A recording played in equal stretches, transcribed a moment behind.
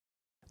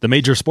The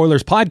Major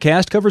Spoilers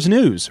podcast covers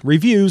news,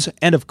 reviews,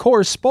 and of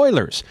course,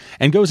 spoilers,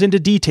 and goes into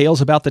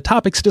details about the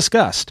topics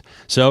discussed.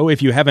 So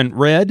if you haven't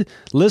read,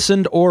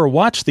 listened, or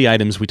watched the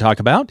items we talk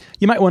about,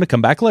 you might want to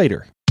come back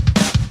later.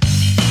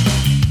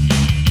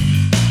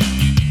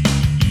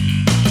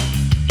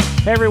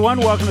 Hey everyone,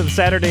 welcome to the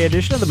Saturday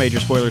edition of the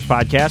Major Spoilers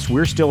podcast.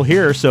 We're still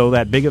here, so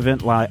that big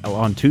event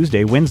on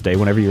Tuesday, Wednesday,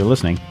 whenever you're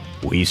listening,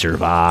 we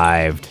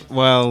survived.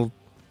 Well,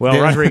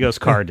 Rodrigo's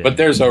car did. But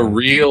there's a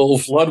real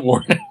flood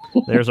warning.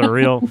 There's a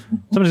real...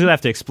 Somebody's going to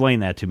have to explain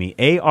that to me.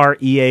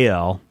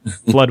 AREAL,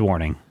 flood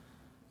warning.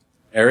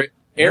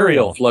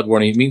 Aerial flood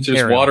warning. It means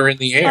there's water in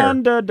the air.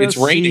 It's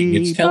raining.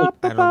 It's telling.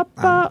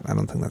 I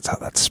don't think that's how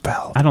that's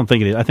spelled. I don't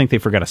think it is. I think they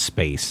forgot a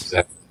space.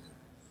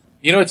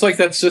 You know, it's like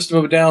that System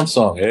of a Down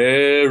song.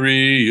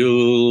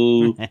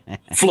 Aerial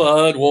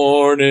flood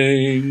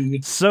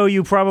warning. So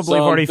you probably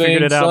have already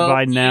figured it out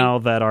by now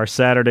that our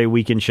Saturday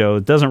weekend show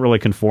doesn't really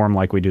conform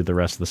like we do the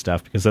rest of the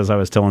stuff. Because as I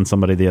was telling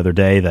somebody the other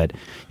day that,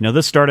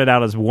 this started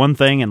out as one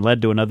thing and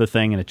led to another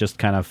thing, and it just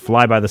kind of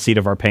fly by the seat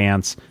of our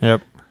pants.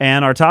 Yep.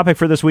 And our topic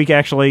for this week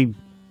actually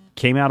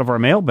came out of our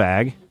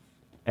mailbag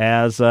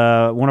as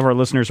one of our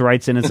listeners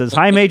writes in and says,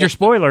 "Hi, Major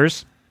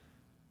Spoilers.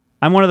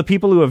 I'm one of the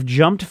people who have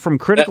jumped from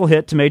critical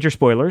hit to major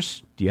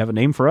spoilers. Do you have a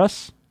name for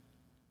us?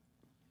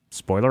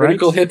 Spoilerites?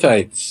 Critical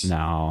Hittites.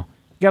 No.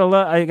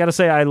 I gotta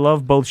say, I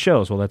love both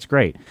shows. Well, that's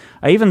great.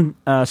 I even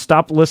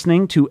stopped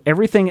listening to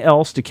everything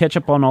else to catch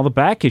up on all the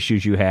back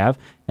issues you have,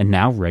 and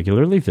now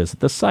regularly visit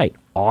the site.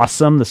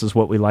 Awesome. This is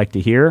what we like to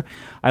hear.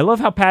 I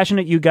love how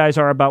passionate you guys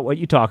are about what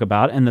you talk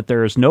about, and that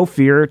there is no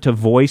fear to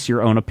voice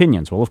your own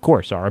opinions. Well, of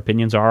course, our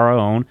opinions are our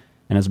own,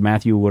 and as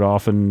Matthew would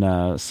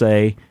often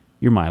say,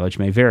 your mileage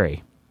may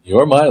vary.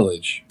 Your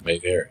mileage may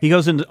vary. He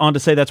goes on to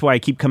say that's why I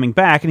keep coming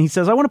back, and he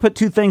says, I want to put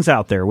two things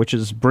out there, which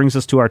brings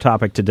us to our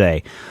topic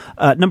today.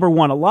 Number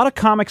one, a lot of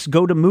comics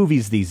go to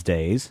movies these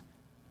days,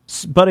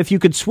 but if you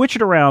could switch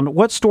it around,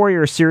 what story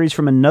or series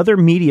from another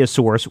media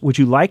source would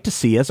you like to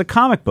see as a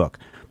comic book?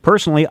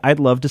 Personally, I'd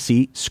love to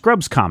see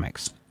Scrubs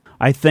comics.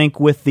 I think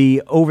with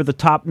the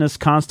over-the-topness,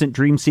 constant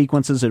dream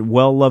sequences, and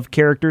well-loved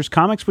characters,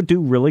 comics would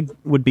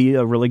be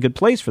a really good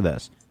place for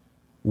this.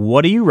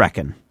 What do you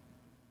reckon?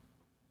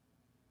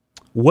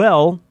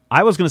 Well,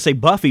 I was going to say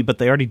Buffy, but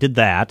they already did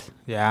that.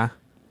 Yeah.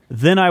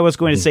 Then I was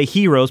going to say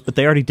Heroes, but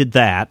they already did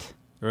that.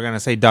 We were going to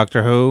say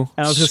Doctor Who.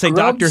 And I was going to say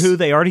Doctor Who,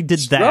 they already did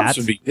that. Scrubs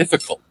would be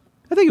difficult.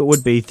 I think it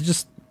would be.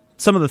 Just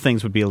some of the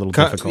things would be a little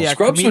difficult. Yeah,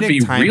 Scrubs would be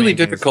really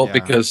difficult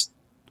because...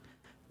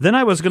 Then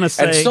I was going to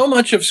say... And so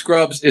much of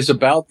Scrubs is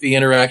about the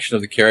interaction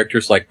of the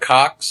characters, like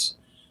Cox.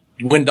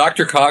 When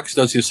Dr. Cox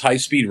does his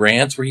high-speed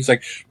rants where he's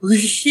like,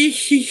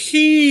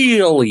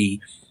 really...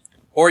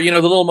 Or, the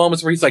little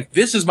moments where he's like,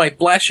 this is my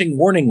flashing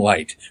warning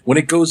light. When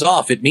it goes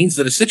off, it means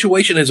that a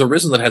situation has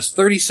arisen that has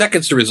 30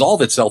 seconds to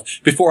resolve itself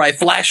before I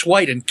flash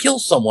white and kill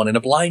someone in a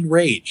blind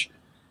rage.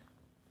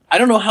 I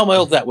don't know how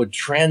well that would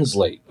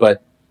translate,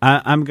 but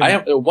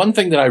one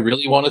thing that I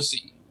really want to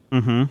see,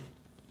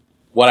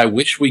 what I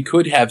wish we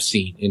could have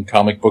seen in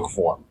comic book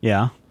form.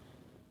 Yeah.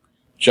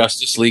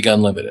 Justice League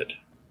Unlimited.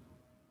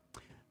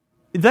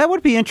 That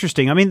would be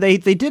interesting. I mean, they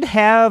did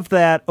have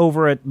that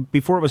over at,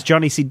 before it was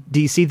Johnny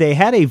DC, they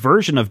had a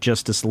version of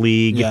Justice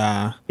League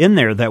in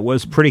there that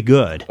was pretty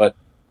good. But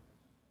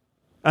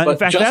in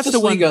fact, Justice that's the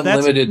League one.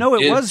 Unlimited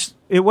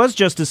It was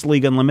Justice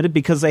League Unlimited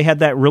because they had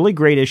that really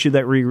great issue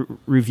that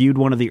reviewed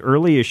one of the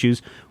early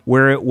issues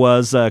where it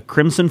was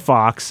Crimson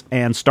Fox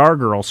and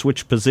Stargirl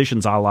switched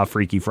positions a la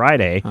Freaky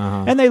Friday,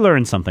 and they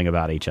learned something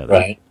about each other.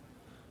 Right.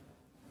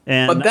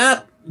 But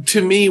that,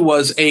 to me,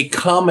 was a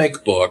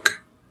comic book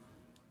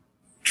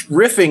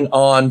riffing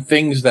on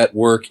things that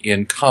work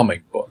in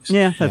comic books.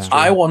 Yeah, that's true.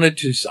 I want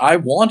to see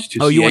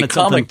a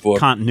comic book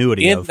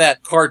continuity in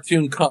that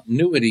cartoon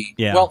continuity.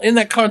 Yeah. Well, in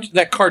that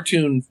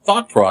cartoon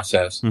thought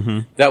process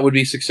that would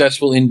be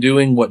successful in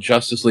doing what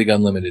Justice League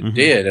Unlimited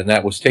did, and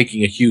that was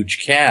taking a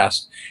huge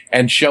cast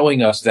and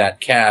showing us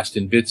that cast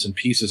in bits and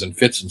pieces and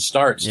fits and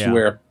starts to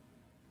where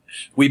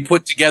we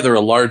put together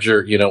a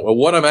larger,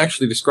 what I'm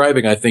actually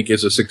describing, I think,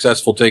 is a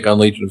successful take on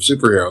Legion of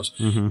Superheroes.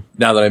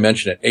 Now that I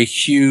mention it, a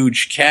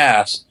huge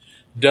cast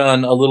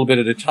done a little bit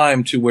at a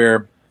time to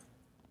where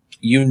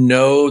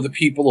the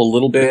people a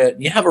little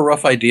bit, you have a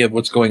rough idea of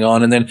what's going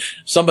on, and then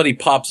somebody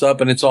pops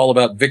up and it's all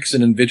about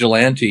Vixen and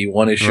Vigilante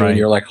one issue, and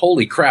you're like,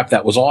 holy crap,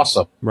 that was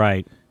awesome.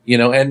 Right.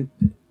 And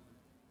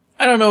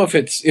I don't know if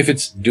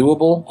it's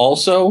doable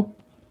also.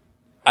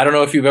 I don't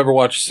know if you've ever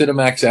watched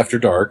Cinemax After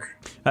Dark.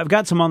 I've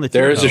got some on the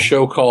There is a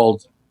show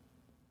called...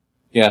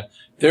 Yeah.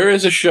 There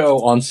is a show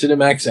on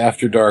Cinemax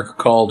After Dark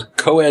called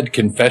Co-Ed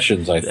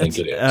Confessions, I think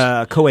it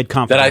is. Co-Ed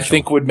Confidential. That I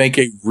think would make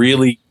a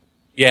really...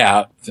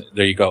 Yeah,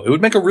 there you go. It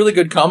would make a really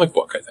good comic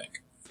book, I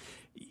think.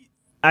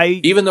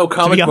 Even though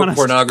comic book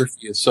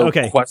pornography is so...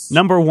 Okay,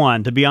 number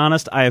one, to be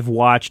honest, I have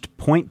watched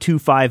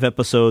 0.25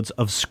 episodes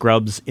of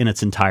Scrubs in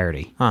its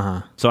entirety.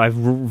 So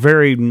I'm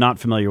very not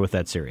familiar with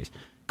that series.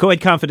 Co-Ed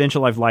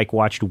Confidential, I've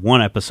watched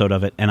one episode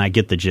of it, and I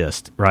get the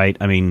gist, right?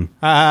 I mean...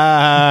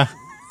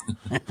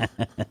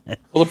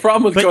 Well, the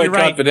problem with But going you're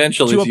right.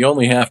 confidential is you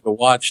only have to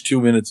watch 2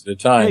 minutes at a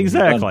time.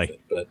 Exactly.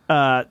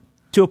 But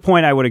To a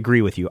point, I would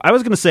agree with you. I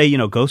was going to say,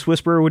 Ghost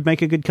Whisperer would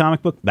make a good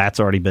comic book. That's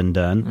already been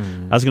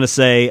done. I was going to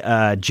say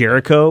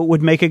Jericho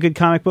would make a good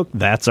comic book.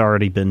 That's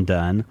already been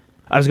done.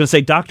 I was going to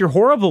say Dr.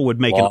 Horrible would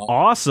make an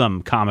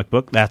awesome comic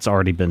book. That's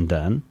already been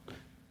done.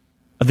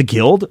 The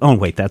Guild? Oh,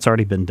 wait, that's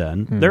already been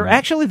done.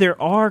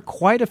 There are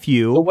quite a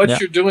few. what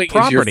you're doing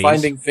is you're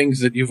finding things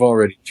that you've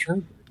already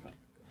turned.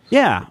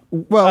 Yeah.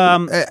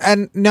 Well,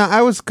 and now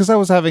I was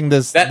having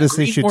this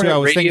issue too. I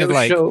was thinking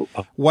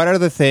what are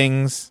the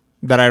things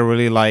that I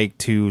really like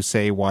to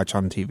say watch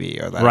on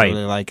TV or that I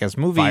really like as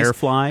movies?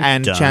 Firefly,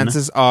 and done.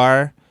 Chances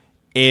are,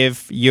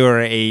 if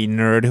you're a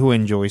nerd who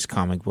enjoys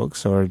comic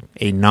books or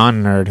a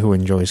non-nerd who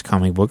enjoys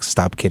comic books,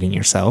 stop kidding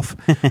yourself.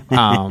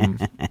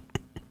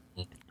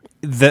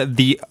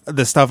 The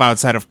stuff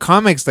outside of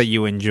comics that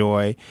you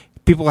enjoy,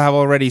 people have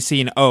already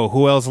seen,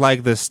 who else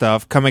like this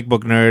stuff? Comic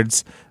book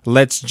nerds.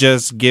 Let's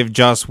just give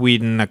Joss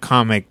Whedon a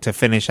comic to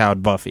finish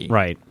out Buffy.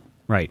 Right.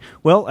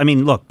 Well, I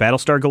mean, look,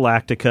 Battlestar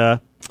Galactica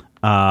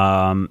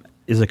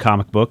is a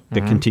comic book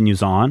that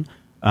continues on.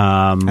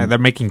 They're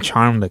making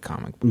Charm the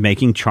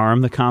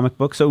comic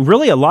book. So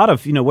really a lot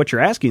of, what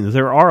you're asking,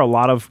 there are a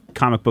lot of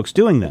comic books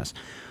doing this.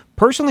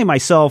 Personally,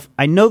 myself,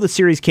 I know the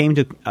series came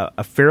to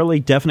a fairly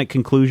definite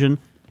conclusion,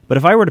 but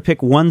if I were to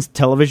pick one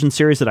television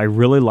series that I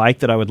really like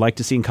that I would like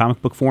to see in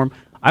comic book form,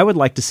 I would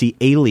like to see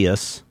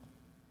Alias,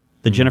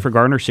 the Jennifer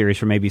Garner series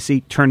from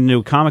ABC, turned into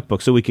a comic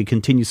book so we could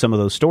continue some of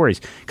those stories.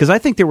 Because I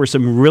think there were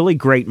some really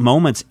great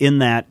moments in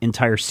that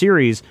entire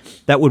series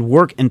that would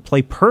work and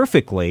play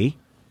perfectly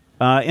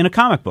in a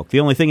comic book. The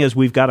only thing is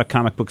we've got a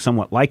comic book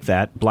somewhat like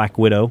that. Black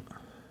Widow,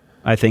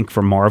 I think,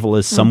 from Marvel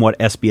is somewhat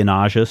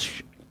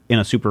espionage-ish in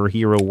a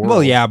superhero world.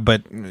 Well, yeah,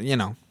 but,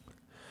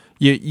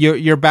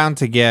 you're bound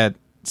to get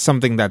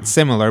something that's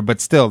similar, but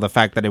still the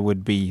fact that it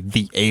would be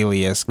the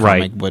Alias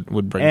comic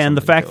would bring. And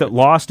the fact that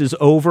Lost is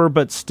over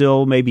but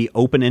still maybe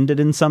open-ended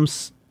in some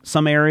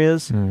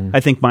areas, I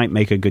think might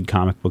make a good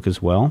comic book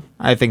as well.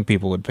 I think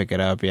people would pick it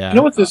up, yeah. You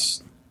know what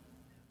this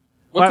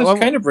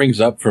kind of brings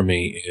up for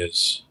me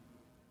is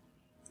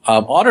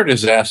Otter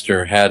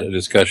Disaster had a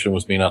discussion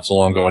with me not so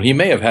long ago, and he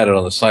may have had it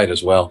on the site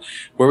as well,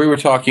 where we were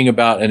talking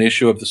about an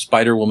issue of the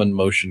Spider-Woman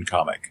motion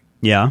comic.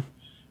 Yeah.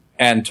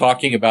 And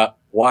talking about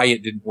why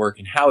it didn't work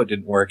and how it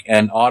didn't work.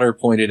 And Otter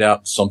pointed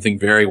out something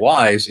very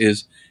wise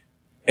is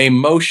a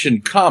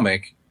motion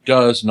comic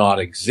does not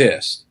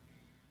exist.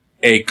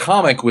 A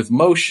comic with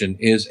motion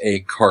is a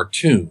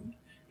cartoon.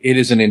 It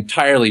is an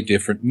entirely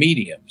different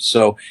medium.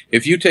 So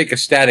if you take a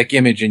static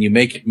image and you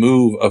make it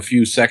move a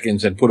few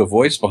seconds and put a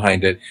voice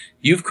behind it,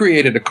 you've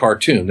created a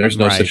cartoon. There's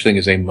no such thing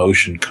as a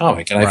motion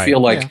comic. And I feel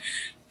like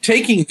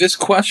taking this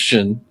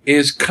question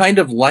is kind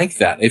of like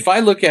that. If I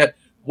look at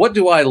what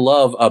do I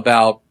love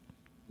about,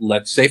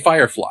 let's say,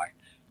 Firefly.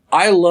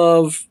 I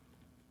love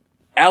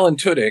Alan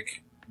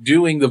Tudyk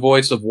doing the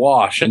voice of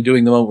Wash and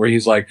doing the moment where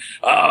he's like,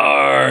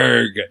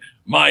 "Arg,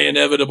 my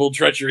inevitable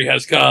treachery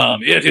has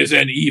come. It is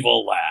an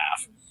evil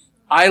laugh."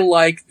 I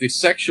like the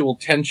sexual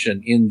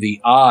tension in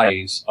the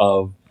eyes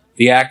of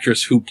the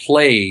actress who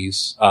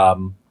plays,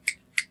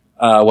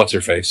 what's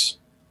her face?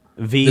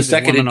 V, the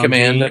second in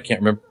command. I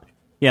can't remember.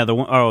 Yeah, the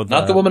one. Oh,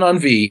 not the woman on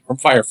V from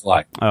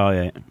Firefly. Oh,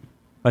 yeah.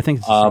 I think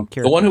it's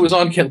the one who was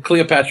on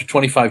Cleopatra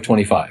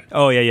 2525.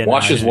 Oh, yeah.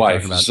 Wash's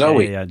wife,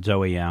 Zoe. Yeah,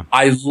 Zoe, yeah.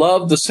 I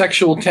love the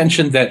sexual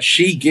tension that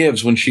she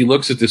gives when she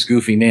looks at this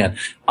goofy man.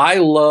 I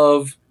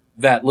love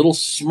that little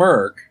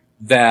smirk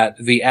that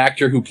the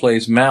actor who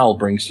plays Mal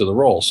brings to the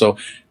role. So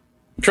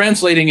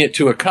translating it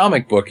to a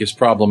comic book is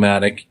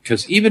problematic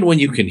because even when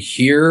you can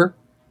hear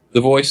the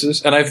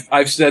voices, and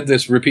I've said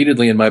this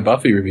repeatedly in my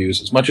Buffy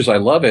reviews, as much as I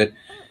love it,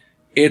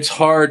 it's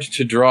hard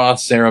to draw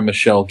Sarah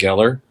Michelle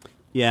Gellar.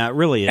 Yeah, it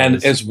really is.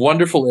 And as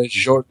wonderful as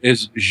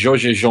Georges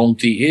Gentil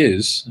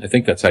is, I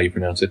think that's how you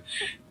pronounce it,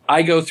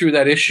 I go through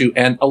that issue,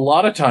 and a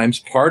lot of times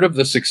part of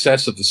the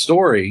success of the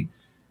story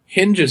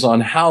hinges on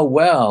how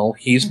well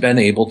he's been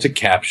able to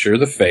capture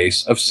the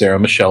face of Sarah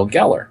Michelle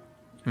Gellar.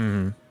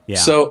 Mm-hmm. Yeah.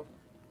 So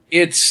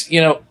it's,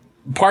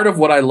 part of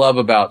what I love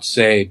about,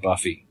 say,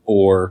 Buffy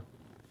or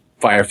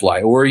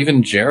Firefly or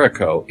even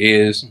Jericho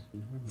is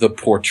the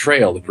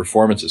portrayal, the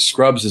performances.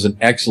 Scrubs is an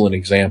excellent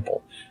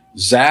example.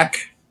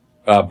 Zach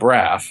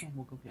Braff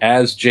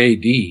as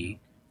JD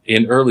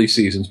in early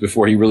seasons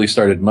before he really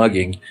started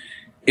mugging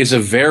is a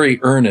very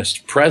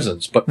earnest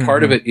presence, but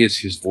part of it is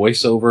his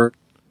voiceover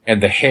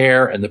and the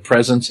hair and the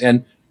presence,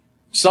 and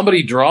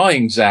somebody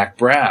drawing Zach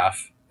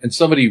Braff and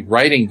somebody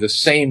writing the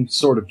same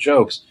sort of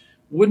jokes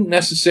wouldn't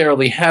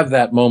necessarily have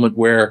that moment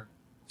where,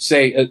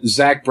 say,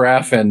 Zach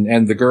Braff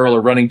and the girl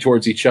are running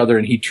towards each other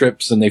and he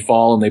trips and they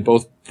fall and they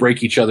both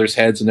break each other's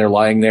heads and they're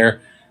lying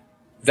there.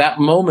 That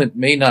moment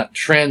may not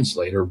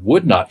translate or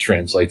would not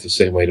translate the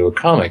same way to a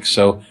comic.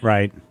 So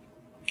right.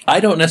 I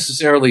don't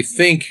necessarily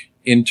think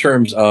in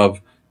terms of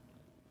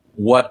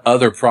what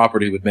other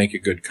property would make a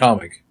good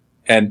comic.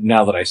 And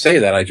now that I say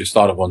that, I just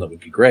thought of one that would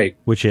be great.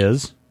 Which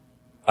is?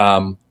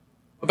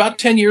 about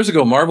 10 years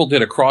ago, Marvel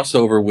did a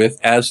crossover with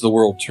As the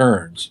World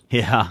Turns.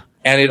 Yeah.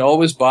 And it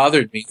always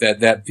bothered me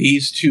that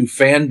these two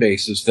fan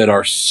bases that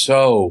are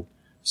so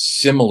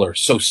similar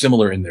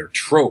in their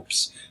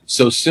tropes,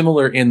 so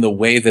similar in the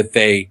way that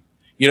they,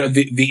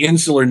 the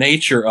insular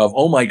nature of,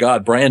 oh my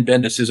God, Brian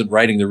Bendis isn't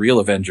writing the real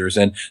Avengers,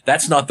 and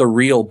that's not the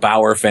real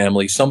Bauer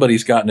family.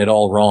 Somebody's gotten it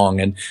all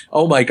wrong. And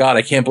oh my God,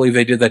 I can't believe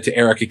they did that to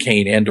Erica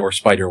Kane and or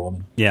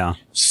Spider-Woman. Yeah.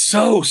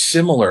 So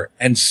similar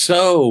and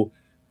so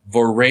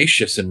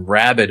voracious and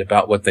rabid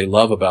about what they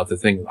love about the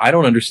thing. I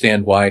don't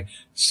understand why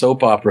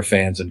soap opera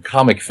fans and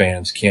comic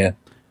fans can't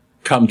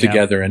come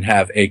together and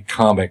have a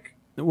comic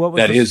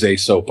that is a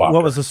soap opera.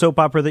 What was the soap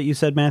opera that you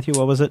said, Matthew?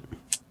 What was it?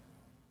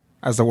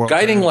 As the world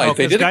Guiding Light.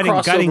 They did a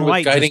crossover Guiding Light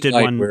with Guiding just did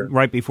Light one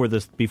right before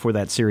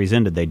that series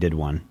ended. They did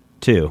one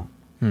too.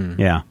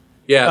 Yeah.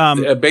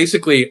 Yeah,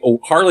 basically,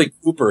 Harley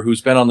Cooper,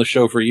 who's been on the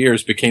show for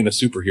years, became a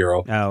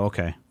superhero. Oh,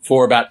 okay.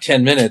 For about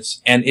 10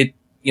 minutes, and it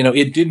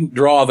didn't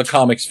draw the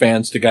comics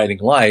fans to Guiding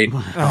Light,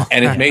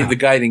 and it made the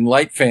Guiding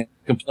Light fans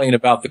complain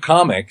about the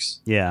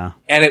comics. Yeah.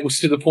 And it was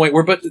to the point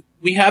where, but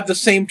we have the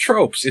same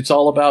tropes. It's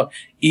all about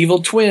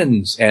evil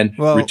twins and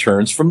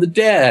returns from the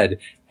dead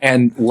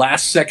and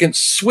last second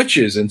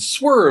switches and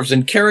swerves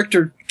and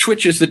character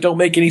twitches that don't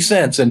make any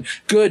sense and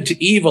good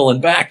to evil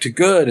and back to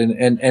good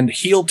and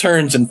heel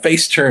turns and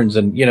face turns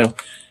and,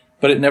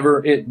 but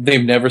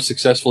they've never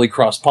successfully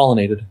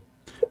cross-pollinated.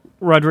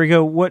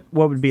 Rodrigo, what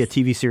would be a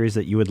TV series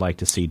that you would like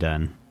to see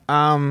done?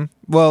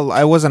 Well,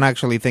 I wasn't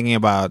actually thinking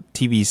about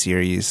TV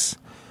series.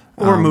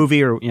 Or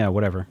movie or,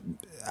 whatever.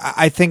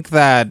 I think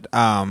that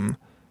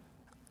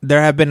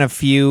there have been a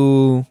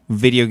few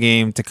video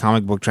game to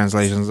comic book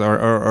translations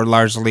or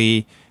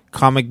largely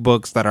comic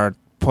books that are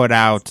put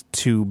out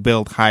to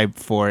build hype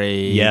for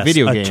a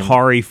video game.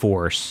 Atari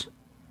Force.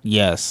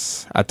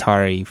 Yes,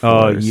 Atari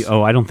Force.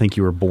 I don't think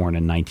you were born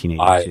in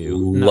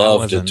 1982. I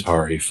loved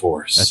Atari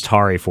Force.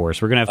 Atari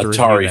Force. We're going to have to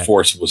Atari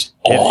Force was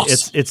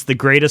awesome. It's the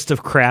greatest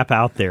of crap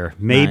out there.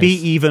 Maybe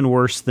even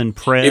worse than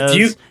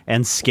Prez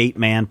and Skate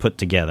Man put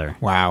together.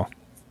 Wow.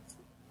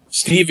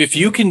 Steve, if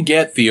you can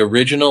get the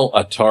original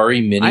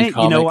Atari mini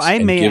comics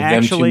and give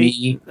them to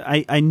me.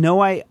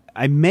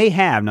 I may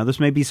have. Now, this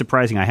may be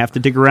surprising. I have to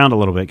dig around a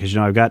little bit because,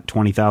 I've got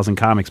 20,000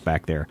 comics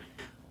back there.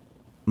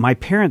 My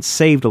parents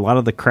saved a lot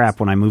of the crap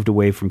when I moved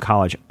away from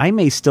college. I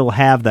may still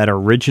have that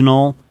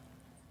original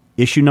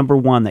issue number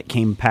 1 that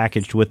came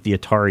packaged with the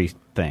Atari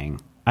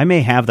thing. I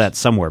may have that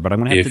somewhere, but I'm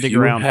going to have to dig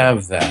around. If you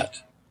have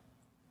that,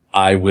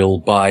 I will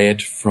buy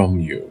it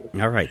from you.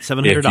 All right,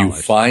 $700. If you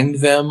find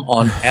them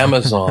on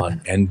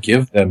Amazon and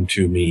give them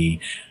to me,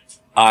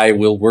 I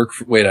will work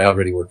for... Wait, I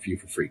already work for you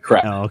for free.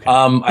 Crap. Oh, okay.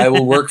 I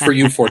will work for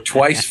you for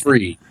twice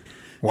free.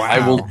 Wow.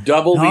 I will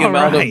double the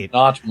amount of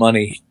not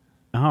money.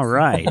 All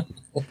right.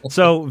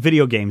 So,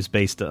 video games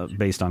based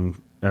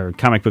on, or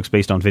comic books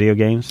based on video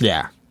games?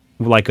 Yeah.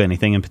 Like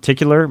anything in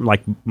particular?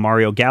 Like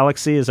Mario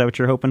Galaxy? Is that what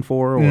you're hoping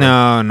for? Or?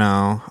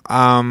 No.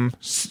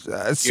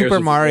 Super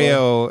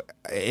Mario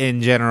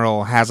in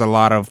general has a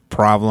lot of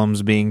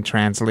problems being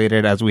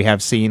translated, as we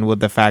have seen with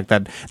the fact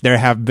that there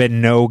have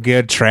been no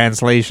good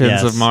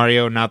translations of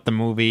Mario, not the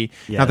movie,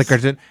 not the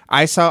cartoon.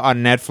 I saw on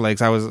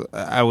Netflix,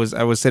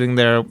 I was sitting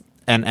there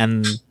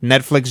and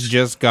Netflix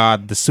just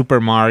got the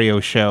Super Mario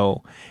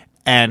show.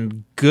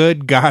 And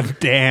good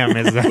goddamn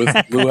is that with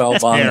Lou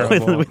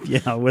Albano.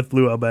 with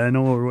Lou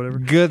Albano or whatever.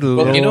 Good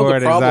Lord, the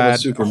problem with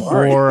Super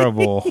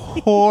Mario.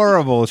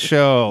 horrible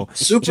show.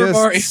 Super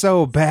Mario,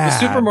 so bad.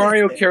 The Super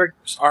Mario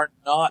characters are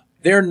not.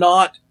 They're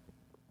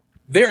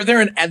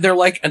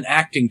like an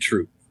acting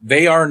troupe.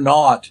 They are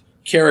not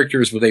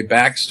characters with a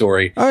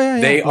backstory.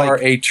 They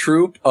are a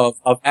troupe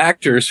of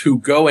actors who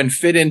go and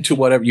fit into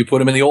whatever. You put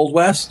them in the Old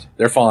West,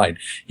 they're fine.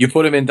 You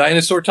put them in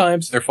dinosaur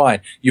times, they're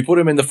fine. You put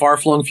them in the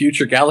far-flung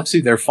future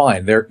galaxy, they're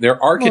fine.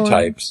 They're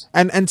archetypes.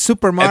 And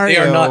Super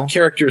Mario, and they are not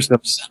characters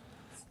themselves.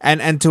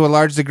 And to a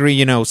large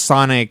degree,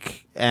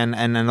 Sonic and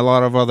a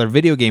lot of other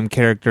video game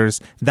characters,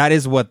 that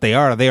is what they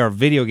are. They are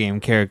video game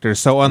characters.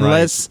 So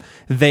unless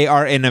they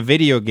are in a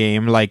video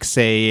game, like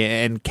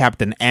say in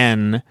Captain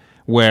N,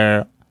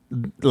 where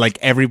like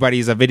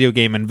everybody's a video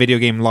game and video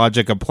game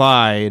logic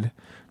applied,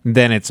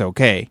 then it's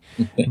okay.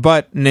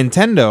 But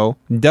Nintendo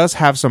does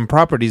have some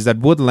properties that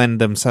would lend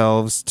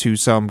themselves to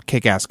some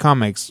kick-ass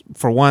comics.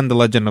 For one, The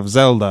Legend of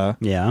Zelda.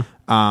 Yeah.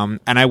 And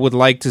I would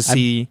like to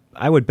see...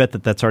 I would bet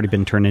that's already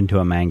been turned into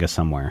a manga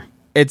somewhere.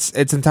 It's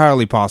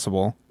entirely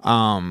possible.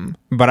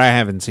 But I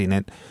haven't seen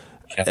it.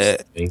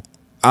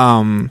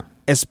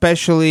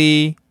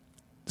 Especially...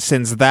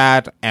 since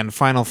that and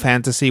Final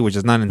Fantasy, which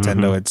is not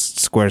Nintendo, it's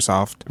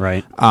Squaresoft.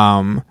 Right.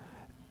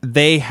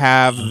 They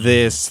have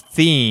this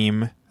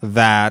theme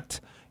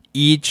that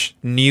each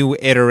new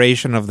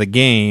iteration of the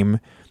game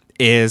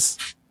is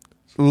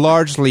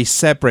largely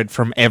separate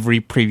from every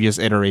previous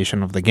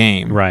iteration of the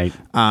game. Right.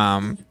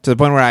 To the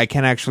point where I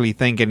can't actually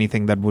think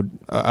anything that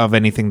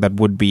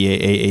would be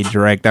a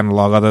direct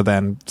analog, other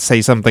than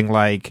say something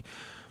like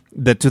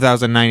the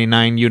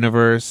 2099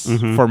 universe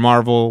for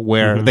Marvel,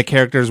 where the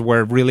characters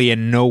were really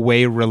in no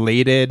way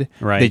related.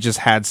 Right. They just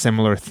had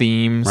similar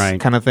themes,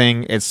 kind of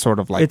thing. It's sort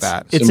of like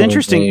that. It's Similar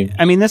interesting. themes.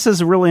 I mean, this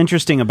is really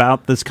interesting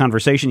about this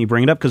conversation. You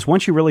bring it up because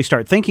once you really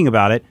start thinking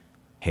about it,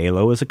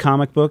 Halo is a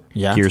comic book.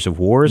 Yeah. Gears of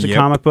War is a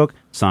comic book.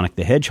 Sonic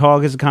the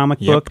Hedgehog is a comic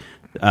book.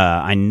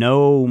 I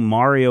know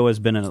Mario has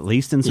been at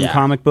least in some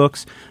comic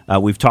books.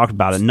 We've talked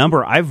about a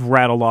number. I've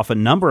rattled off a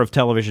number of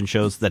television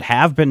shows that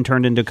have been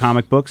turned into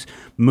comic books.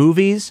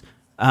 Movies.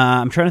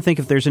 I'm trying to think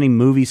if there's any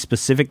movies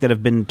specific that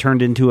have been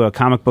turned into a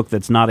comic book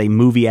that's not a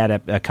movie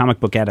a comic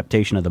book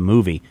adaptation of the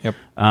movie. Yep.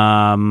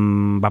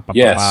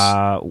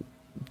 Yes.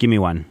 Give me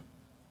one.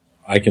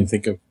 I can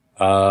think of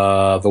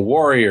the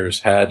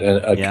Warriors had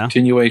a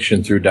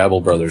continuation through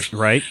Dabble Brothers.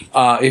 Right.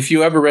 If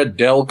you ever read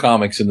Dell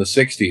comics in the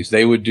 60s,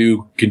 they would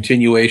do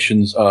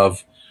continuations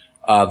of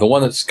the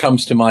one that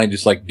comes to mind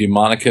is like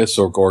Demonicus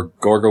or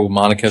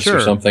Gorgomonicus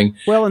or something,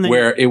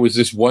 where it was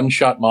this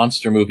one-shot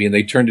monster movie, and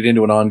they turned it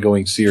into an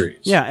ongoing series.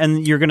 Yeah,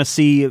 and you're going to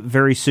see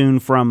very soon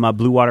from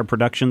Blue Water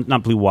Productions,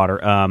 not Blue Water,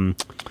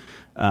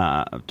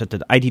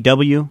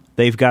 IDW.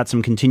 They've got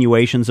some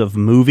continuations of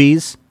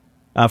movies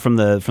from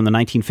the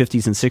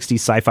 1950s and 60s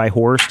sci-fi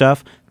horror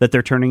stuff that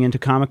they're turning into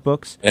comic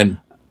books. And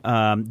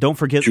don't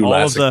forget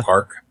Jurassic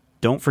Park.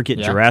 Don't forget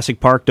Jurassic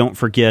Park. Don't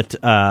forget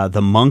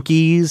the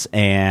Monkees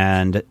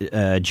and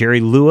Jerry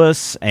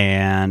Lewis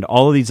and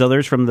all of these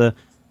others from the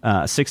 60s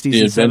and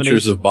 70s. The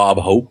Adventures of Bob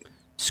Hope.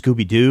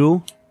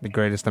 Scooby-Doo. The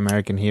Greatest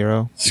American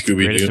Hero.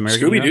 Scooby-Doo.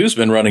 Scooby-Doo's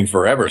been running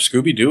forever.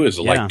 Scooby-Doo is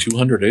like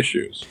 200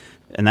 issues.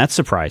 And that's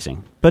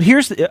surprising. But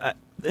here's...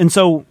 and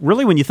so,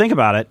 really, when you think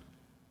about it,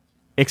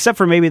 except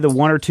for maybe the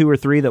one or two or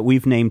three that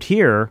we've named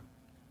here,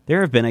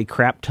 there have been a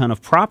crap ton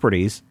of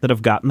properties that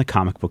have gotten the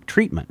comic book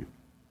treatment.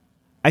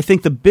 I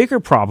think the bigger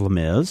problem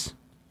is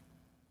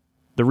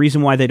the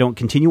reason why they don't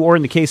continue, or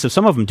in the case of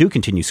some of them do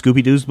continue.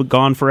 Scooby-Doo's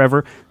gone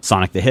forever.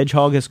 Sonic the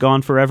Hedgehog has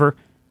gone forever.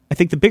 I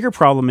think the bigger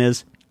problem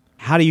is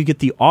how do you get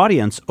the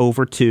audience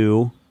over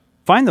to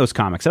find those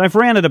comics? And I've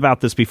ranted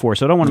about this before,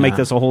 so I don't want to make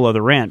this a whole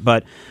other rant.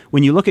 But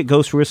when you look at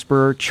Ghost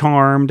Whisperer,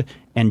 Charmed,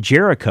 and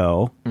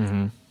Jericho,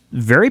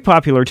 very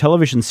popular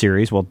television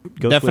series. Well,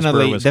 Ghost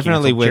Whisperer was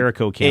canceled, with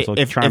Jericho canceled,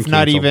 if Charmed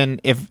not canceled.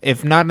 even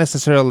if not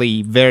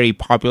necessarily very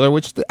popular,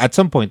 which at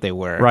some point they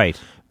were. Right.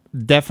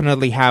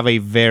 Definitely have a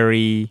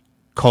very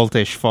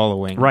cultish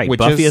following. Right.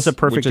 Buffy is a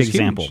perfect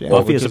example. Huge.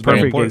 Buffy is a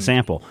perfect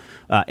example.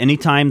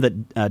 Anytime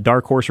that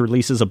Dark Horse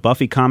releases a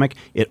Buffy comic,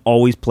 it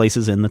always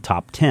places in the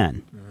top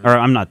 10.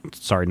 Or not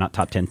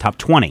top 10, top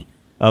 20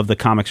 of the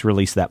comics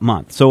released that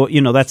month. So,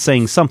 that's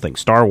saying something.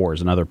 Star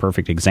Wars, another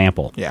perfect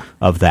example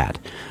of that.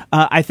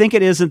 I think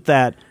it isn't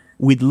that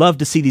we'd love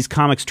to see these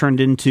comics turned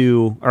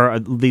into, or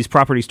these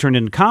properties turned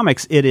into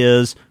comics. It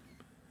is,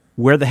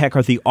 where the heck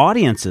are the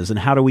audiences, and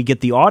how do we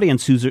get the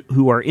audience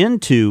who are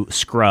into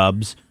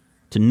Scrubs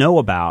to know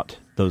about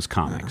those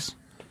comics?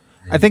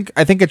 I think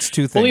it's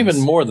two things. Well, even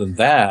more than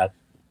that,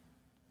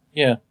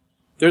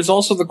 there's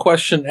also the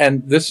question,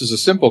 and this is a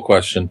simple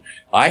question.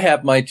 I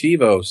have my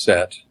TiVo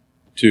set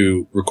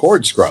to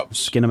record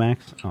Scrubs. Skinamax?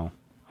 Oh.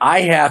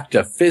 I have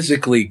to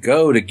physically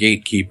go to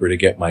Gatekeeper to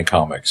get my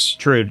comics.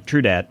 True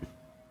dat.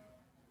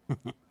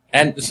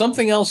 And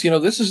something else,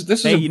 this is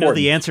important. You know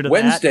the answer to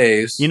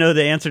Wednesdays. that? You know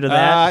the answer to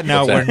that?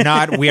 No, we're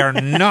not. We are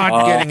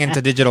not getting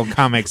into digital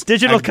comics.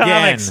 Digital Again,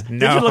 comics.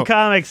 No. Digital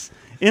comics.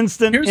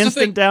 Instant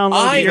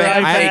download to your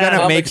iPad. I'm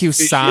going to make you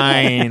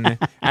sign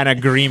an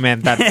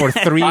agreement that for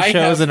 3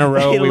 shows in a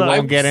row, we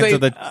won't get into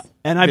the.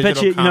 And I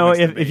bet you,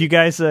 if you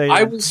guys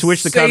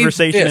switch the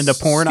conversation into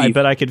porn, I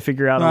bet I could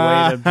figure out a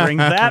way to bring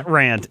that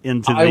rant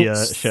into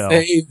the show.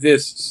 Say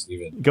this,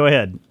 Stephen. Go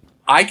ahead.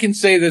 I can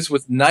say this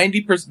with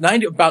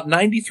about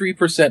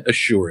 93%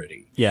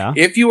 assurity. Yeah.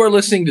 If you are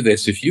listening to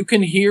this, if you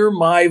can hear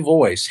my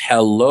voice,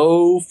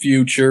 hello,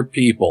 future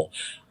people,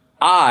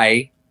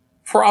 I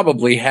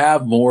probably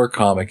have more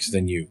comics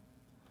than you.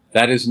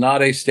 That is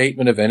not a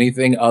statement of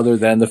anything other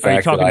than the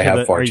fact that I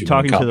have far too many comics.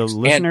 Are you talking to the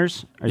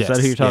listeners? Is that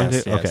who you're talking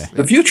to? Yes. Okay.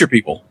 The future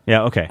people.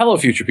 Yeah, okay. Hello,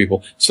 future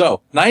people.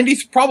 So,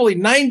 probably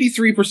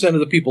 93% of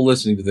the people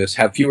listening to this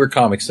have fewer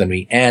comics than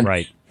me and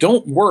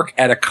don't work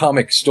at a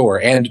comic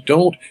store and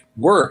don't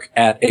work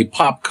at a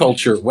pop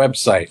culture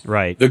website.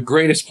 Right. The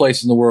greatest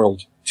place in the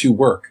world to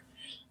work.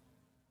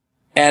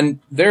 And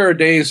there are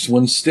days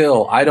when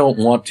still I don't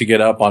want to get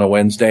up on a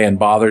Wednesday and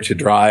bother to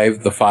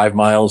drive the 5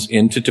 miles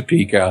into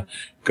Topeka,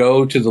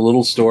 go to the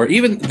little store.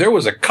 Even there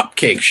was a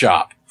cupcake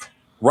shop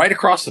right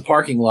across the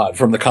parking lot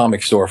from the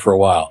comic store for a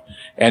while.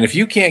 And if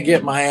you can't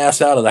get my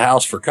ass out of the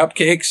house for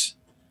cupcakes,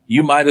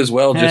 you might as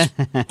well just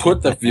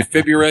put the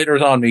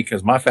defibrillators on me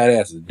because my fat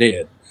ass is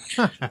dead.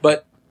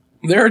 But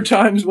there are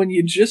times when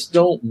you just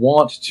don't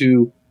want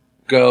to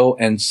go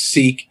and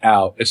seek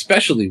out,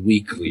 especially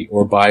weekly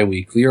or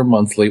bi-weekly or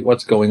monthly,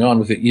 what's going on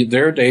with it.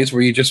 There are days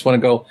where you just want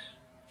to go,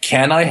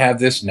 can I have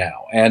this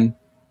now? And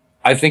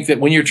I think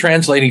that when you're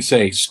translating,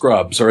 say,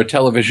 Scrubs or a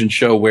television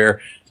show where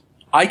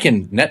I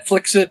can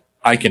Netflix it,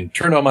 I can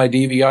turn on my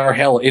DVR,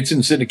 hell, it's in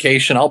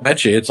syndication, I'll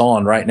bet you it's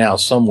on right now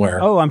somewhere.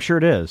 Oh, I'm sure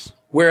it is.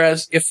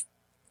 Whereas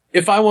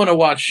if I want to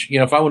watch,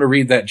 if I want to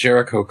read that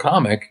Jericho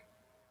comic,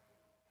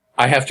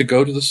 I have to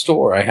go to the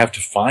store. I have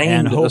to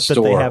find hope the store.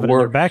 that they have it in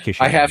their back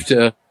issue. I have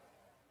to.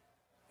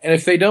 And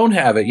if they don't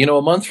have it,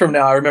 a month from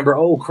now, I remember,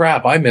 oh,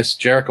 crap, I missed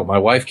Jericho. My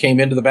wife came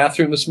into the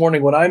bathroom this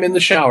morning when I'm in the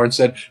shower and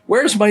said,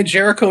 where's my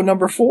Jericho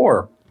number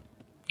 4?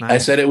 Nice. I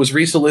said, it was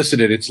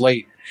resolicited. It's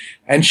late.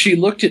 And she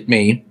looked at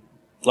me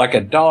like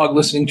a dog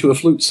listening to a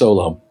flute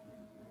solo.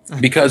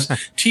 Because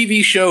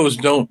TV shows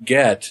don't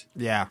get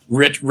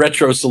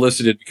retro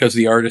solicited because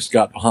the artist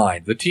got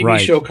behind. The TV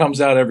show comes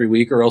out every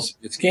week or else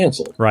it's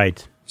canceled.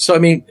 Right. So,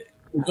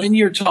 when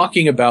you're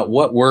talking about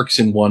what works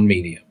in one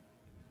medium,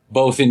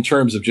 both in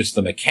terms of just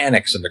the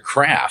mechanics and the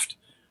craft,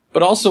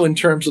 but also in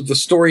terms of the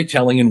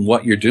storytelling and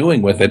what you're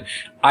doing with it,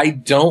 I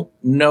don't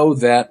know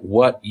that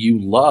what you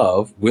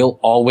love will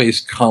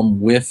always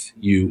come with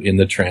you in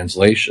the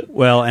translation.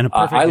 Well, and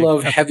I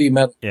love heavy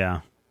metal.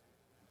 Yeah.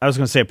 I was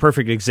going to say a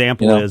perfect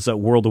example is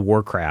World of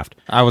Warcraft.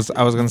 I was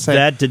going to say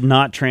that did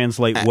not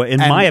translate, in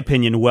my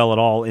opinion, well at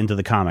all into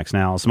the comics.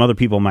 Now, some other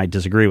people might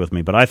disagree with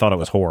me, but I thought it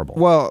was horrible.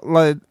 Well,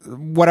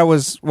 what I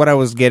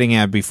was getting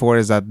at before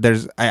is that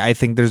I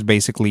think there's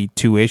basically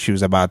two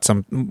issues about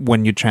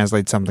when you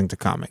translate something to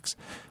comics.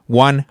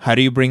 One, how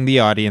do you bring the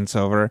audience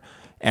over?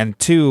 And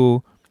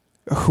two,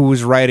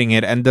 who's writing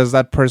it, and does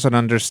that person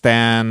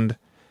understand?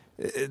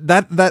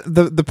 That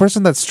the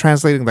person that's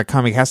translating the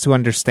comic has to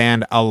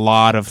understand a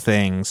lot of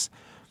things.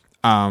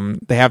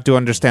 They have to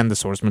understand the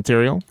source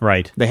material.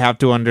 Right. They have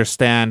to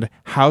understand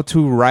how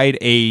to write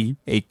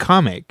a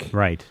comic.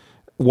 Right.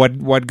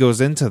 What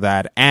goes into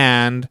that,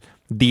 and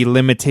the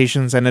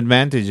limitations and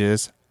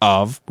advantages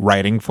of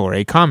writing for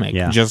a comic.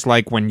 Yeah. Just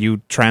like when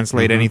you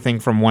translate anything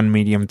from one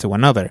medium to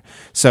another.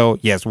 So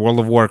yes,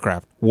 World of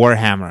Warcraft,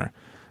 Warhammer.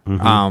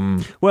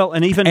 Well,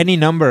 and even any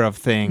number of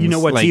things. You know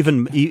what's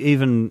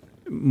even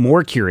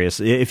more curious,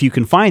 if you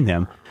can find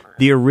them,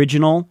 the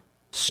original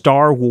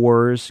Star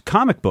Wars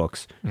comic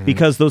books,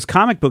 because those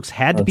comic books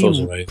had to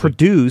be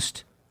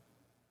produced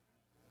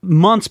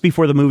months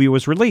before the movie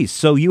was released.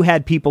 So you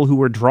had people who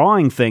were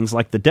drawing things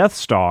like the Death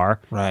Star,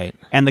 right?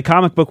 And the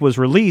comic book was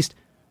released,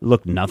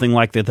 looked nothing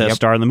like the Death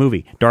Star in the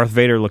movie. Darth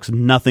Vader looks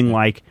nothing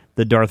like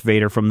the Darth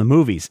Vader from the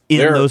movies in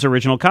those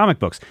original comic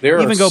books. There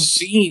are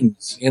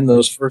scenes in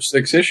those first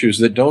 6 issues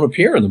that don't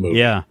appear in the movie.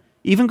 Yeah.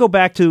 Even go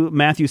back to,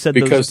 Matthew said,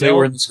 because they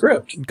were in the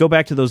script. Go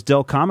back to those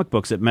Dell comic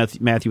books that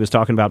Matthew was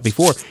talking about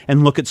before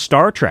and look at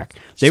Star Trek.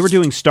 They were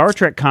doing Star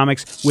Trek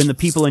comics when the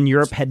people in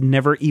Europe had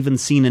never even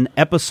seen an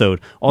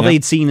episode. All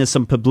they'd seen is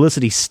some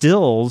publicity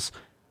stills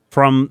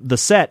from the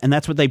set, and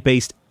that's what they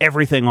based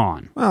everything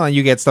on. Well, and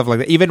you get stuff like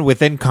that. Even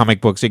within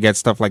comic books, you get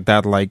stuff like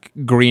that, like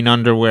green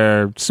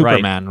underwear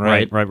Superman,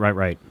 right?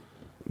 Right.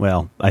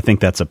 Well, I think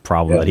that's a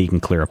problem that he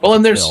can clear up. Well,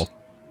 and there's...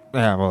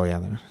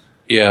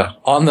 Yeah,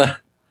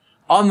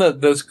 On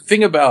the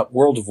thing about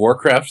World of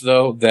Warcraft,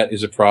 though, that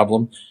is a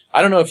problem.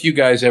 I don't know if you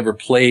guys ever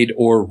played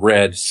or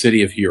read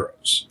City of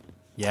Heroes.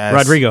 Yes.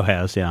 Rodrigo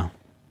has, yeah.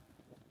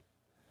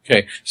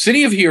 Okay.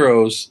 City of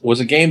Heroes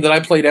was a game that I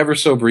played ever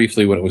so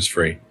briefly when it was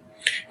free.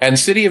 And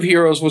City of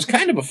Heroes was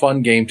kind of a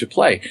fun game to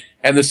play.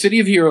 And the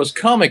City of Heroes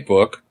comic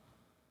book,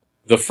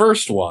 the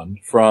first one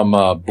from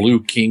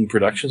Blue King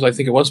Productions, I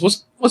think it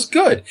was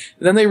good.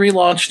 And then they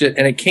relaunched it,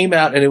 and it came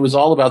out, and it was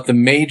all about the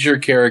major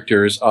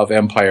characters of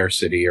Empire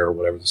City, or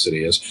whatever the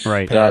city is.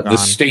 Right. The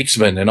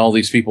statesmen and all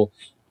these people.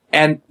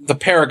 And the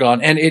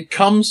Paragon. And it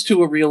comes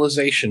to a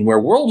realization where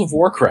World of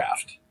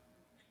Warcraft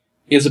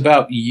is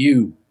about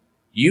you.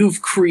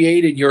 You've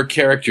created your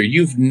character.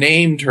 You've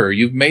named her.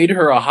 You've made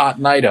her a hot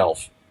night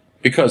elf.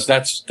 Because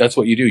that's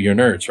what you do. You're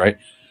nerds, right?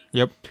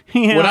 Yep.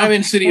 Yeah, when I'm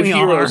in City of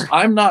Heroes,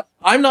 I'm not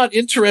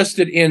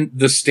interested in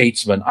the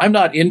statesman. I'm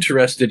not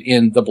interested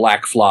in the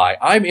Black Fly.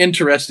 I'm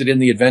interested in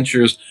the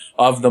adventures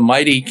of the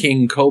mighty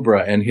King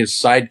Cobra and his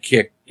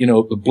sidekick,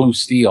 the Blue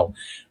Steel.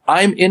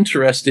 I'm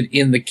interested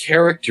in the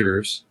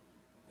characters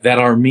that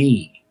are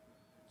me.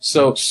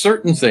 So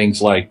certain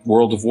things like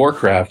World of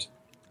Warcraft,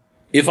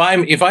 if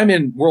I'm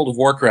in World of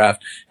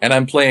Warcraft and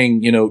I'm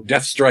playing,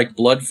 Deathstrike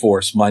Blood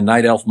Force, my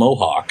Night Elf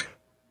Mohawk,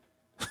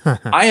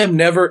 I am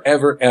never,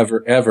 ever,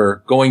 ever,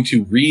 ever going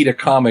to read a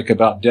comic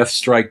about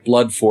Deathstrike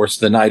Blood Force,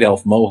 the Night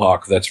Elf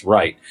Mohawk that's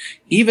right.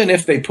 Even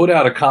if they put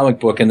out a comic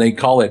book and they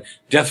call it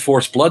Death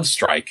Force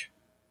Bloodstrike,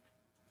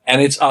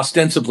 and it's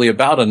ostensibly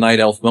about a Night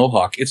Elf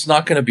Mohawk, it's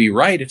not going to be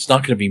right. It's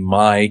not going to be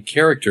my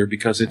character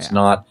because it's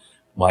not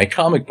my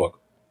comic book.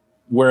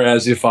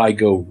 Whereas if I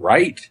go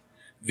write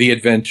the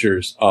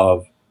adventures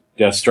of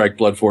Deathstrike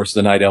Blood Force,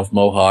 the Night Elf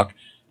Mohawk,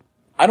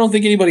 I don't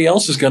think anybody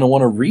else is going to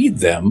want to read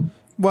them.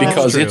 Well,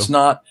 because it's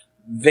not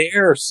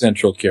their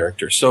central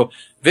character. So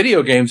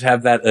video games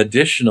have that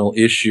additional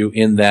issue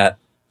in that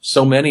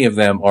so many of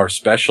them are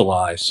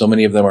specialized. So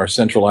many of them are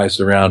centralized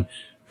around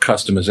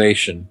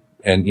customization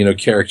and,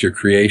 character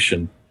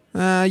creation.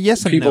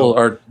 Yes and People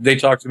no. they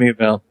talk to me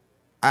about...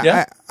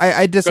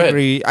 I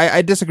disagree.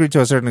 I disagree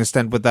to a certain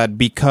extent with that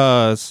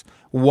because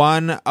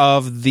one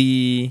of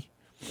the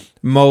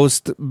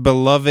most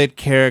beloved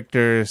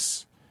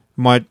characters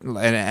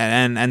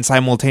and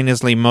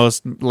simultaneously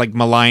most like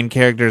malign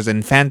characters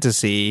in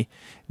fantasy,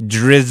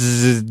 the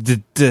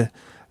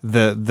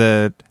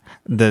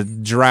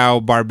drow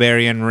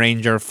barbarian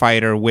ranger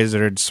fighter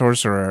wizard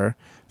sorcerer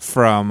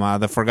from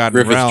the Forgotten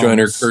Griffith Realms,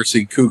 Joyner,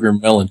 Kersey, Cougar,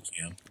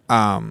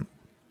 Mellencamp.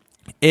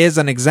 Is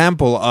an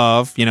example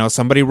of,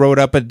 somebody wrote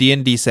up a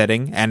D&D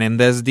setting, and in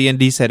this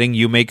D&D setting,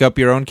 you make up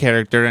your own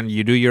character and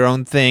you do your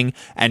own thing,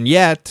 and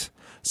yet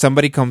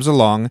somebody comes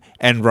along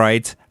and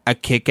writes a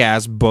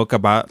kick-ass book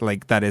about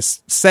like that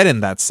is set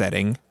in that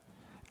setting,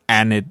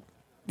 and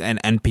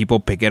people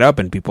pick it up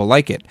and people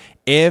like it.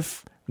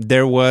 If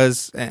there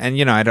was, and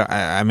I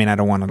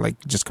don't want to like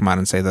just come out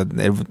and say that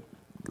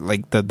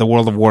the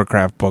World of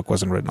Warcraft book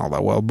wasn't written all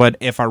that well, but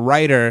if a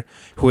writer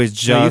who is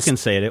just... No, you can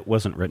say it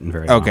wasn't written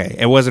very well. Okay,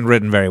 it wasn't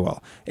written very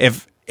well.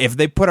 If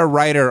they put a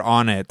writer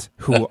on it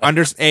who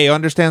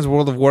understands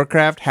World of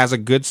Warcraft, has a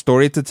good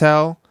story to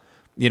tell,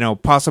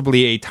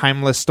 possibly a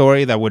timeless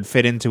story that would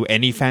fit into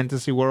any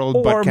fantasy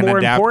world, but can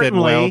adapt it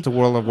well to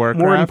World of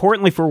Warcraft. More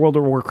importantly for World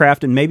of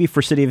Warcraft, and maybe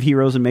for City of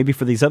Heroes, and maybe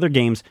for these other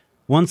games,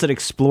 ones that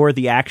explore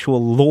the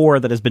actual lore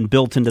that has been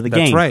built into the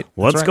game. That's right.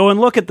 Let's go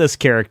and look at this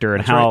character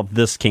and how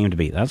this came to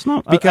be. That's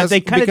not because they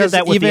kind of did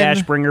that with the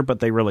Ashbringer, but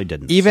they really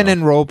didn't. Even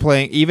in role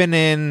playing, even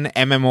in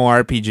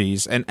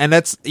MMORPGs, and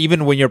that's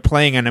even when you're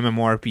playing an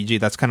MMORPG,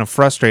 that's kind of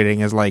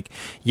frustrating. Is like,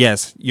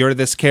 yes, you're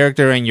this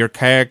character and your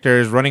character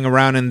is running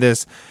around in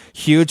this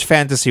huge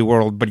fantasy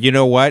world, but you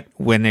know what?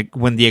 When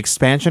the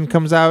expansion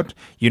comes out,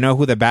 you know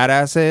who the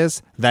badass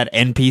is? That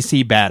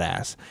NPC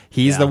badass.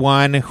 He's the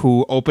one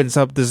who opens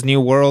up this new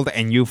world,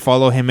 and you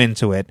follow him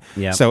into it.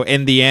 Yep. So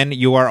in the end,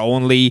 you are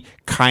only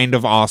kind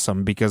of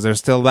awesome because there's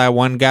still that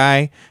one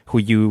guy who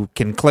you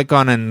can click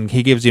on, and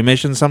he gives you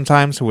missions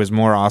sometimes, who is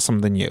more awesome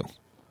than you.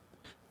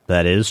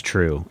 That is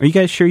true. Are you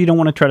guys sure you don't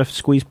want to try to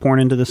squeeze porn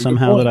into this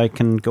somehow that I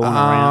can go on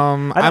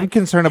around? I'm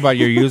concerned about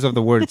your use of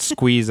the word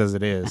squeeze as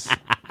it is.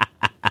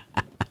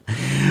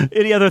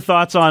 Any other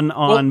thoughts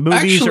on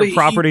movies or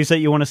properties that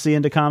you want to see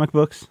into comic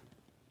books?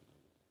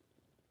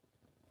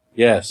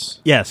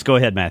 Yes. Yes, go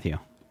ahead, Matthew.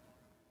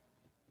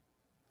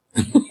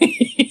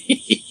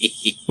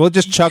 We'll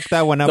just chuck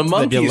that one up the to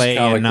the delay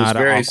and not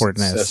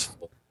awkwardness.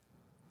 Successful.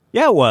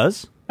 Yeah, it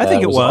was. I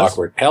think it was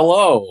awkward.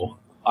 Hello.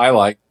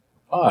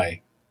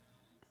 Hi.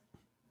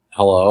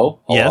 Hello?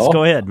 Yes,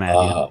 go ahead,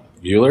 Matthew.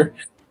 Bueller?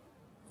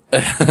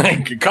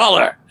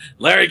 Caller.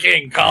 Larry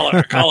King,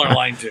 caller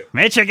line 2.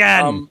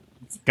 Michigan.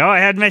 Go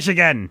ahead,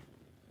 Michigan.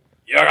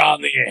 You're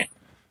on the air.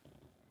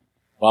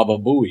 Baba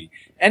Booey.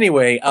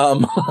 Anyway,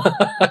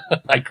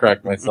 I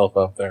cracked myself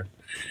up there.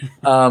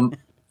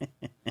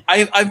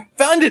 I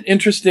found it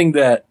interesting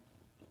that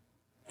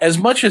as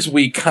much as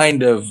we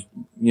kind of,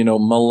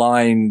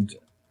 maligned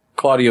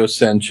Claudio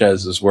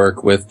Sanchez's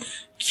work with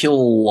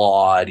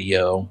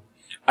Claudio,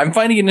 I'm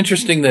finding it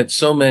interesting that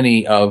so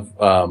many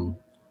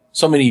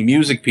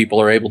music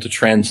people are able to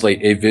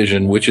translate a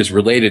vision which is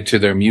related to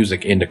their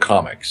music into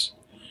comics.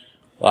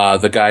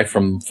 The guy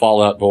from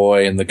Fall Out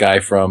Boy and the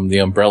guy from the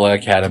Umbrella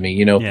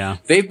Academy,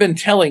 they've been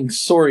telling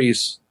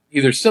stories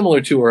either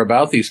similar to or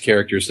about these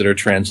characters that are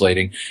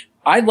translating.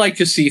 I'd like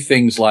to see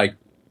things like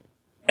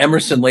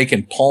Emerson, Lake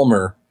and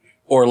Palmer,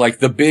 or like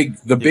the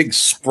big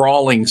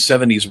sprawling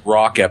 70s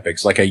rock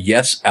epics, like a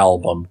Yes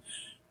album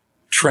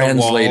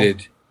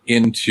translated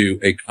into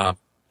a comic.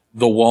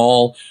 The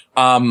Wall.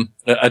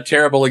 A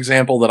terrible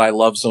example that I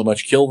love so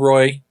much,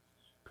 Kilroy.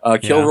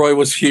 Kilroy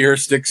was here,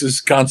 Styx's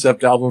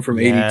concept album from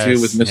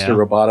 82 with Mr.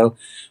 Roboto.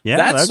 Yeah,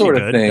 that sort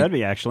of thing. That'd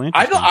be actually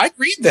interesting. I'd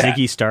read that.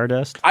 Ziggy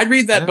Stardust. I'd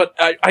read that, but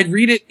I'd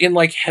read it in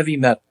like heavy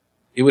metal.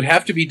 It would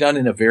have to be done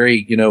in a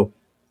very,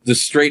 the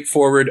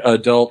straightforward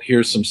adult,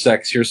 here's some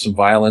sex, here's some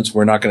violence.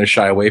 We're not going to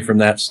shy away from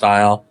that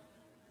style.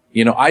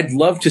 I'd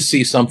love to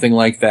see something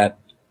like that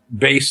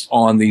based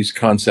on these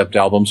concept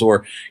albums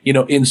or,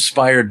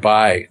 inspired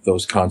by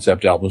those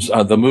concept albums.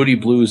 The Moody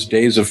Blues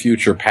Days of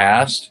Future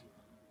Past.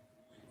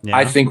 Yeah.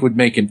 I think would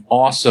make an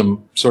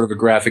awesome sort of a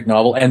graphic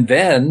novel. And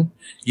then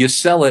you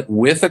sell it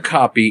with a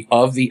copy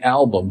of the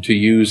album to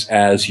use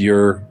as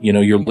your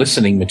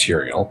listening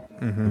material.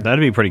 Mm-hmm. That'd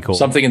be pretty cool.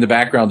 Something in the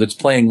background that's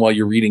playing while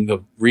you're reading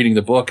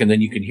the book. And then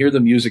you can hear the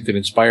music that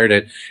inspired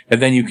it.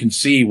 And then you can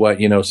see what,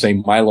 say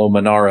Milo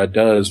Manara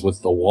does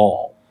with The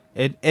Wall.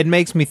 It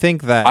makes me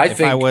think that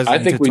if I was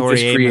into Tori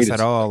Amos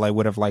at all, I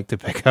would have liked to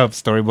pick up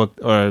Storybook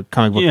or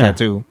Comic Book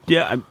Tattoo.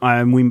 Yeah,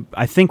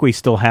 I think we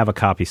still have a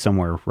copy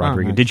somewhere,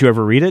 Rodrigo. Nice. Did you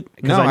ever read it?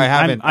 No, I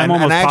haven't. I'm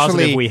almost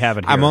positive we have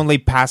it here. I'm only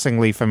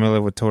passingly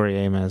familiar with Tori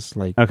Amos.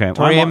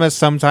 Tori Amos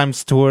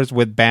sometimes tours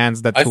with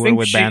bands that tour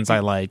with bands I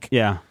like.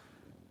 Yeah.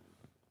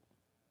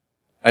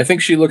 I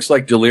think she looks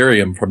like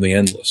Delirium from The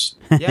Endless.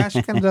 Yeah,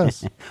 she kind of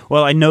does.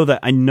 Well,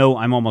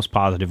 I'm almost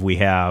positive we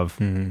have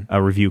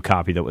a review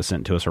copy that was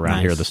sent to us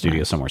around here at the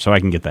studio somewhere, so I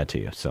can get that to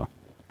you. So,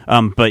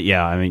 but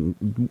yeah,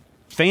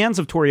 fans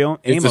of Tori Amos.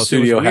 If the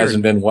studio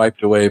hasn't been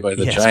wiped away by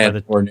the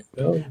giant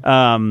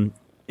tornado.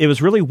 It was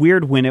really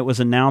weird when it was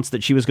announced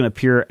that she was going to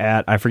appear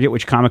at, I forget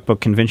which comic book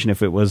convention,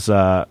 if it was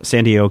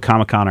San Diego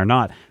Comic-Con or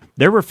not,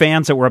 there were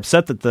fans that were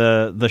upset that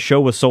the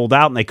show was sold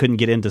out and they couldn't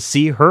get in to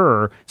see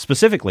her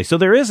specifically. So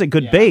there is a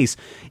good base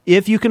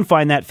if you can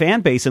find that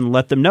fan base and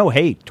let them know,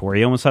 hey,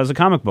 Tori Amos has a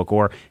comic book,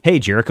 or hey,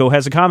 Jericho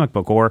has a comic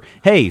book, or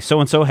hey, so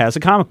and so has a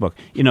comic book.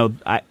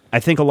 I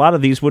think a lot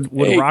of these would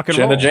rock and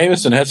roll. Jenna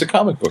Jameson has a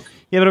comic book.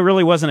 Yeah, but it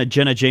really wasn't a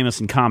Jenna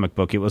Jameson comic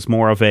book. It was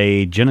more of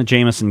a Jenna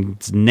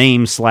Jameson's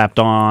name slapped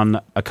on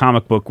a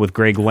comic book with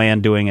Greg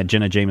Land doing a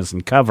Jenna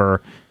Jameson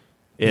cover.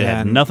 It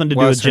had nothing to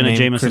do with Jenna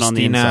Jameson on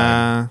the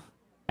inside.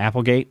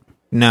 Applegate?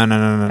 No.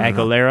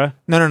 Aguilera?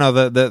 No.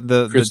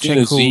 The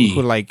chick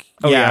who like...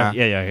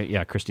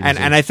 Yeah, Christina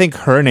and I think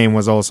her name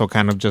was also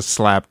kind of just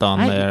slapped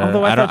on there.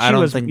 Although I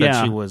don't think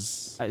that she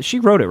was... She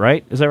wrote it,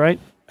 right? Is that right?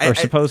 Or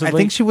supposedly? I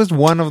think she was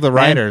one of the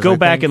writers. And go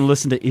back and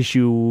listen to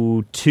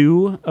issue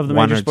 2 of the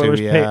Major Spoilers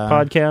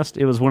podcast.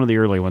 It was one of the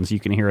early ones. You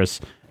can hear us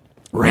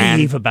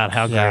rave about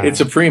how great. It's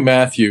a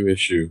pre-Matthew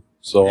issue,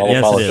 so I'll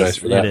apologize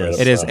for that.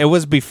 It is. It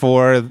was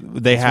before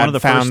they had one of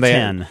the found first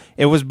 10.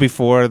 It was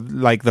before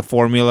like the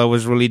formula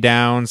was really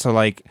down. So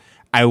like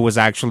I was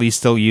actually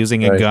still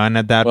using a gun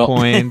at that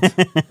point.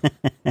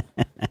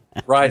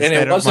 Right, and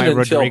it wasn't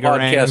until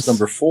podcast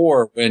number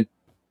 4 when.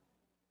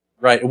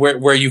 Right,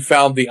 where you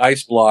found the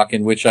ice block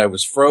in which I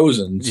was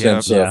frozen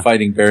since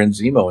fighting Baron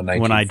Zemo in 1940.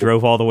 When I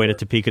drove all the way to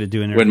Topeka to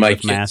do an interview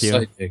with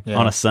Matthew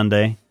on a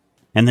Sunday,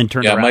 and then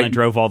turned around and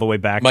drove all the way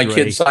back. My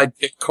kid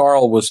sidekick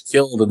Carl was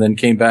killed and then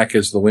came back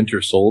as the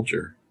Winter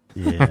Soldier.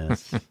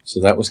 Yes.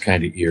 So that was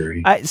kind of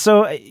eerie.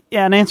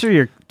 In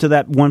answer to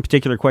that one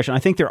particular question, I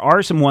think there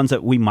are some ones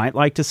that we might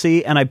like to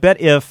see, and I bet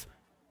if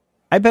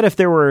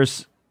there were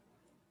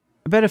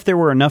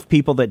enough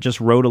people that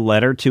just wrote a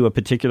letter to a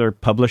particular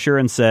publisher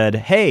and said,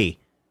 hey,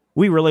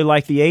 we really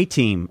like the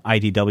A-Team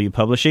IDW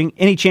publishing.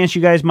 Any chance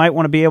you guys might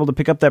want to be able to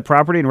pick up that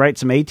property and write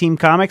some A-Team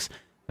comics?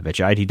 I bet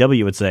you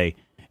IDW would say,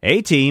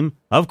 A-Team,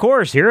 of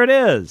course, here it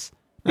is.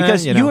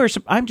 Because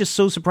I'm just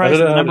so surprised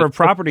at the number of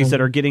properties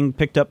that are getting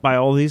picked up by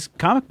all these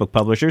comic book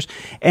publishers.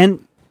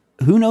 And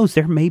who knows,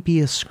 there may be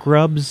a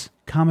Scrubs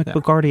comic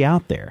book already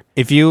out there.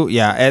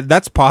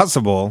 That's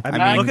possible. I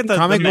mean, look at the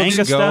comic manga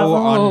books stuff.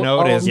 go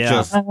unnoticed.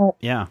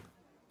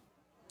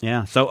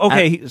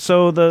 So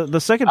so the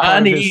second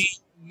part of his,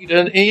 need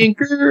an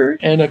inker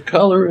and a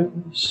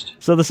colorist.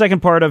 So the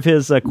second part of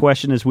his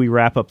question is we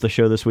wrap up the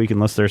show this week,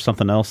 unless there's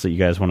something else that you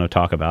guys want to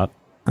talk about.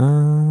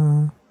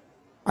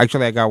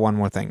 Actually, I got one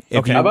more thing.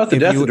 How about the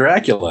death of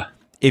Dracula?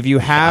 If you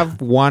have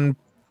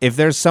if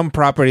there's some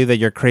property that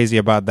you're crazy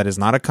about that is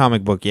not a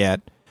comic book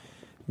yet,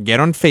 get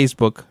on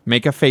Facebook,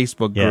 make a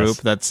Facebook group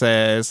that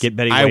says, "Get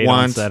Betty Wade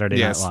on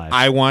Saturday Night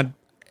Live."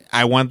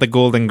 I want the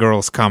Golden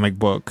Girls comic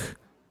book.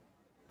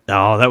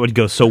 Oh, that would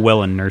go so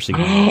well in nursing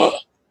homes.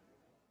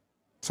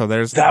 So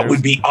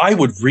I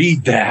would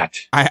read that.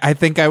 I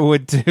think I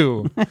would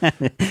too.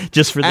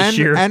 Just for the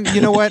sheer. And you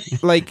know what?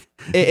 Like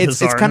it's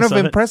kind of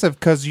impressive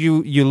because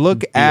you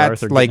look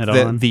at like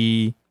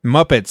the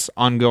Muppets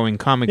ongoing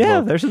comic book. Yeah,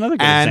 there's another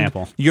good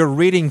example. You're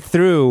reading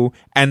through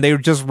and they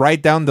just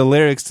write down the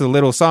lyrics to the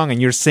little song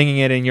and you're singing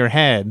it in your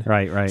head.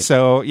 Right.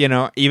 So,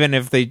 even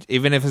if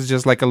it's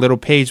just like a little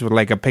page with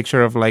like a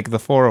picture of like the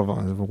 4 of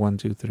them, 1,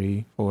 2,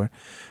 3, 4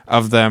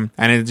 of them,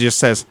 and it just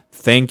says,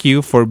 "Thank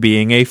you for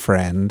being a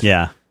friend."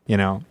 Yeah.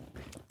 You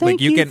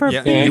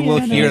will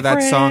hear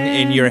that song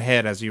in your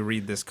head as you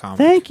read this comic.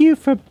 Thank you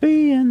for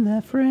being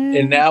that friend.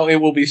 And now it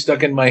will be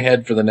stuck in my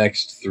head for the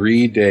next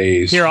 3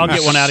 days. Here, I'll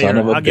get one out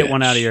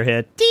of your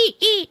head.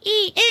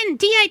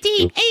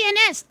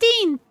 DEENTITANS,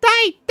 Teen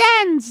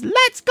Titans.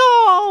 Let's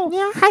go.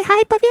 Yeah,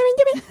 hi,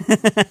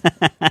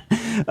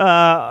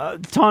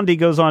 Tondi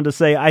goes on to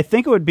say, I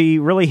think it would be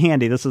really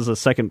handy. This is a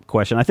second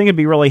question. I think it'd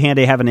be really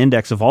handy to have an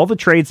index of all the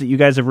trades that you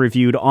guys have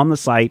reviewed on the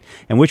site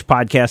and which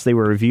podcast they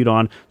were reviewed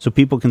on, so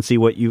people can see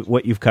what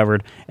you've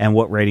covered and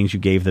what ratings you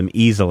gave them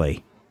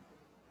easily.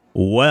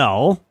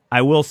 Well,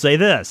 I will say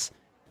this.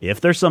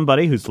 If there's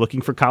somebody who's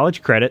looking for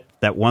college credit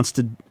that wants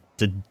to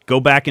go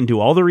back and do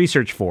all the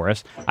research for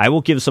us, I will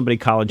give somebody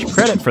college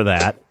credit for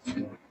that.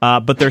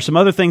 But there's some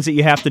other things that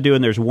you have to do,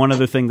 and there's one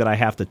other thing that I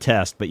have to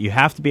test. But you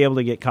have to be able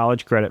to get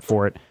college credit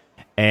for it,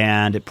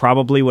 and it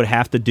probably would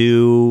have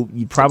to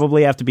you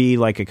probably have to be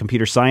like a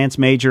computer science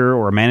major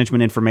or a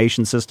management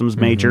information systems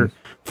major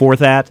for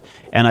that.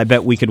 And I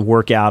bet we could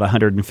work out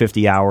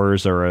 150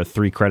 hours or a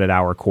 3-credit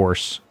hour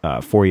course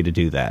for you to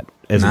do that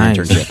as an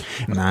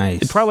internship.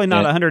 Nice. Probably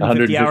not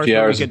 150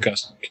 hours.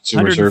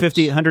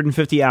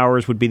 150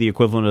 hours would be the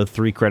equivalent of a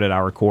 3-credit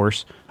hour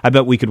course. I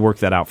bet we could work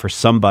that out for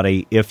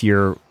somebody if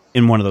you're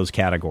in one of those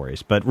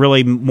categories. But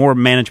really more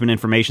management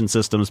information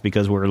systems,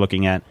 because we're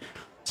looking at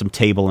some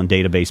table and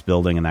database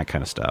building and that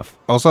kind of stuff.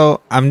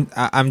 Also,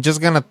 I'm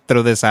just gonna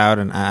throw this out,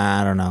 and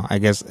I don't know. I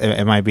guess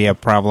it might be a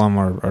problem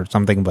or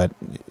something, but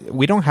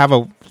we don't have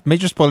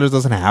Major Spoilers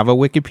doesn't have a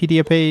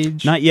Wikipedia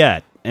page. Not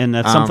yet. And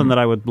that's something that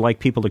I would like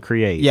people to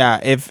create. Yeah,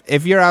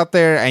 if you're out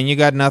there and you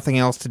got nothing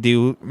else to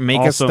do, make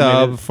a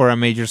stub for a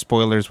Major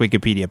Spoilers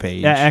Wikipedia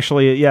page. Yeah,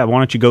 actually, why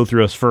don't you go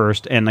through us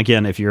first? And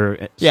again, if you're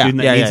a student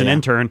that needs an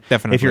intern,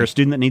 definitely. If you're a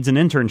student that needs an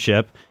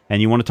internship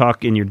and you want to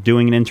talk and you're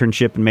doing an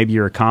internship and maybe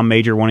you're a comm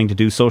major wanting to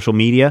do social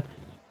media,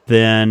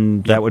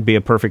 then that would be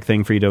a perfect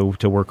thing for you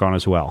to work on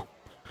as well.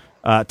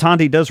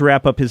 Tondi does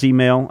wrap up his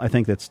email. I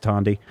think that's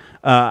Tondi.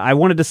 I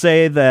wanted to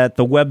say that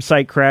the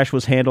website crash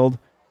was handled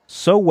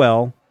so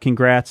well.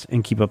 Congrats,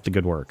 and keep up the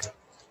good work.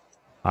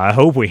 I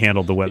hope we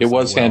handled the website. It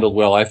was handled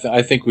well.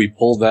 I think we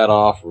pulled that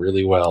off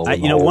really well.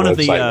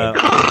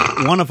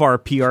 One of our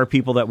PR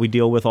people that we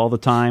deal with all the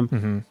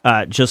time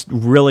just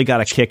really got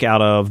a kick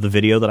out of the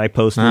video that I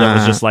posted. That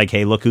was just like,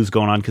 hey, look who's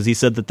going on, because he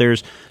said that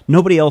there's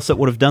nobody else that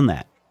would have done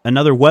that.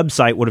 Another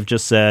website would have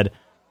just said,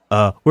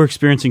 we're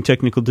experiencing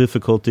technical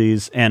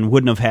difficulties, and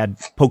wouldn't have had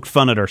poked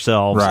fun at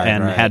ourselves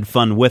had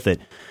fun with it.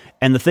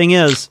 And the thing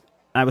is,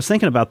 I was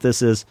thinking about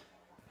this is,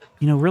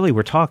 really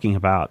we're talking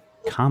about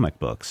comic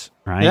books,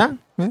 right? Yeah.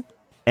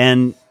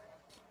 And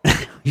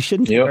we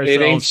shouldn't take ourselves...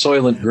 It ain't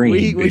Soylent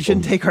Green. We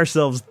shouldn't take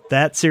ourselves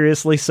that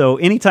seriously. So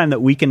anytime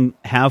that we can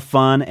have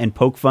fun and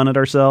poke fun at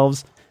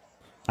ourselves,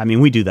 I mean,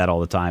 we do that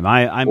all the time.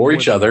 Or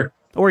each other.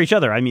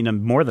 I mean,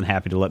 I'm more than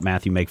happy to let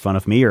Matthew make fun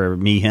of me, or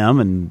me him,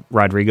 and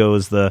Rodrigo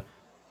is the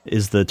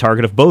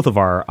target of both of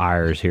our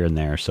ires here and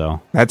there.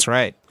 So that's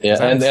right.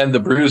 Yeah, and the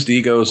bruised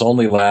egos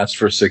only last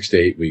for 6 to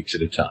 8 weeks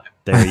at a time.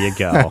 There you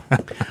go.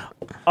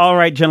 All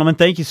right, gentlemen,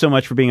 thank you so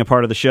much for being a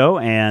part of the show.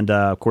 And,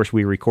 of course,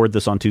 we record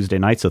this on Tuesday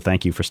night, so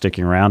thank you for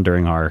sticking around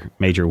during our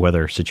major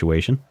weather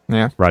situation.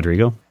 Yeah.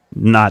 Rodrigo,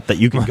 not that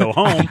you can go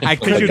home. I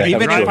couldn't,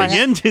 even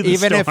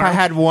if I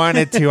had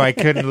wanted to, I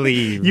couldn't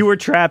leave. You were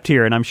trapped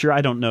here, and I'm sure,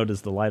 I don't know,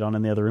 does the light on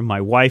in the other room?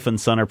 My wife and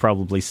son are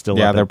probably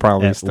still up they're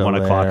probably at still 1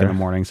 o'clock in the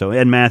morning. So,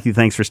 and Matthew,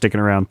 thanks for sticking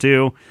around,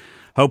 too.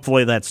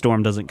 Hopefully that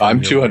storm doesn't come.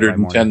 I'm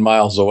 210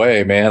 miles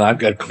away, man. I've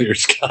got clear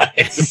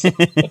skies.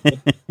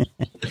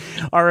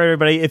 All right,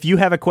 everybody. If you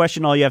have a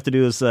question, all you have to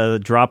do is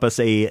drop us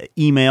a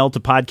email to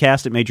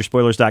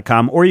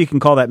podcast@majorspoilers.com, or you can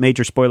call that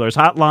Major Spoilers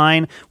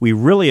hotline. We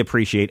really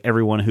appreciate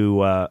everyone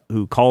who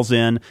calls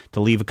in to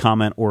leave a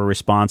comment or a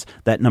response.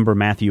 That number,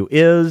 Matthew,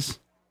 is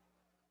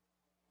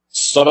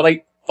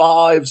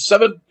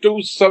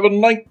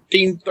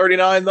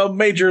 785-727-1939, the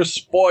Major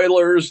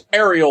Spoilers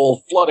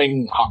aerial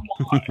flooding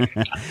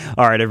hotline.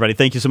 All right, everybody.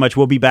 Thank you so much.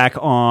 We'll be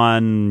back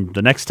on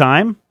the next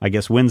time, I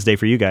guess Wednesday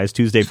for you guys,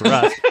 Tuesday for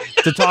us,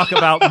 to talk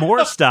about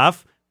more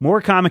stuff,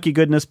 more comic-y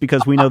goodness,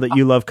 because we know that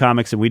you love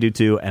comics and we do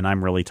too, and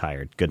I'm really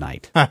tired. Good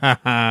night.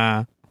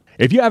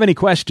 If you have any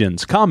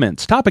questions,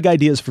 comments, topic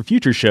ideas for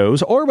future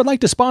shows, or would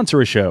like to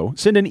sponsor a show,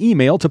 send an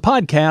email to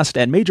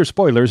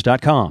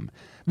podcast@majorspoilers.com.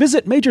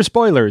 Visit Major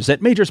Spoilers at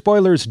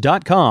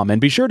majorspoilers.com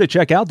and be sure to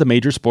check out the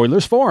Major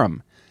Spoilers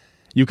Forum.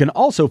 You can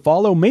also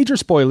follow Major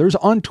Spoilers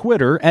on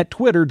Twitter at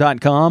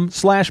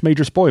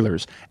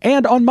twitter.com/majorspoilers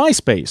and on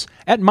MySpace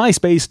at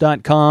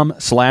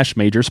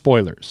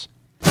myspace.com/majorspoilers.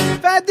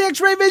 If I had the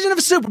X-ray vision of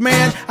a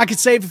Superman, I could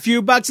save a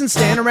few bucks and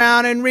stand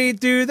around and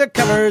read through the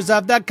covers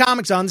of the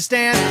comics on the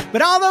stand.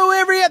 But although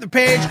every other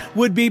page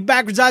would be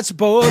backwards, I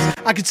suppose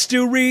I could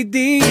still read the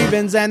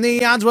evens and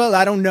the odds. Well,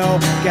 I don't know.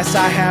 Guess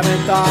I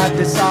haven't thought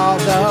this all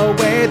the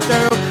way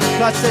through.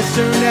 Plus, as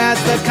soon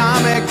as the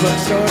comic book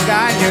store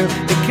guy knew,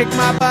 he kicked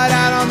my butt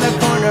out on the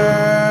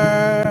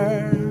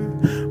corner.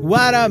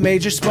 What a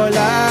major spoiler!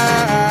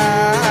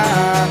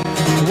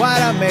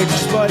 What a major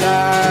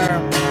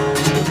spoiler!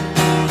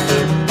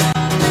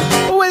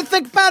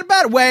 Think about a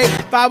better way.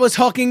 If I was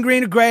hulking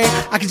green or gray,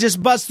 I could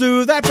just bust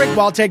through that brick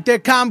wall, take their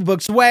comic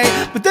books away.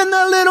 But then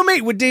the little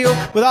meat would deal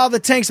with all the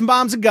tanks and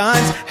bombs and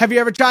guns. Have you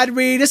ever tried to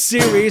read a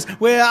series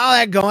with all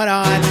that going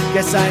on?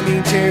 Guess I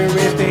need to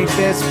rethink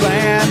this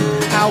plan.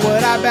 How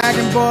would I back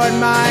and board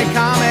my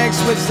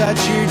comics with such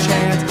huge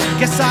hands?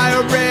 Guess I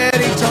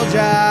already told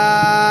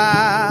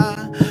ya.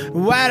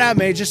 What a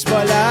major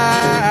spoiler.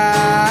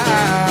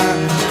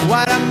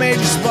 What a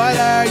major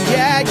spoiler.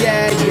 Yeah,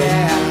 yeah,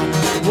 yeah.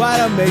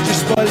 What a major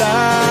spoiler.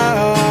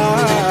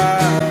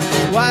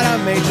 What a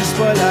major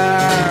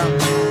spoiler.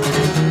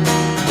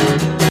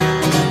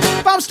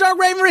 If I'm Stark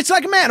Raven, rich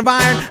like a man of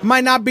iron, I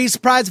might not be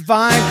surprised to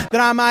find that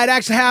I might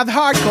actually have the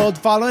heart cold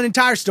to follow an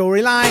entire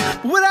storyline.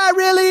 But would I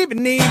really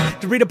even need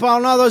to read up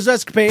on all those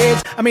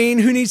escapades? I mean,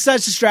 who needs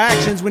such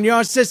distractions when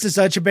your sister's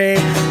such a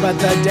babe? But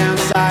the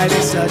downside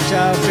is such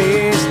a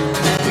beast,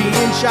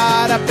 being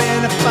shot up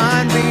in a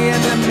fun bee in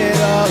the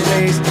Middle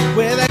East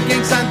with a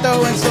gang sign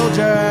throwing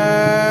soldier.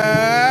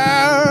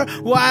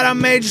 What a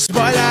major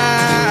spoiler.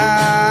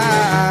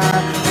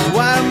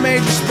 What a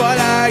major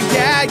spoiler.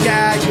 Yeah,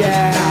 yeah,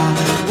 yeah.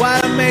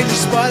 What a major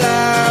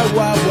spoiler.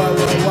 Whoa, whoa,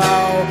 whoa,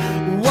 whoa.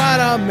 What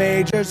a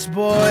major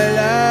spoiler.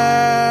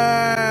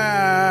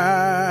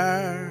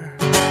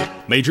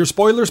 Major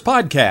Spoilers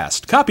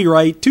Podcast.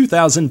 Copyright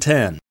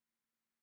 2010.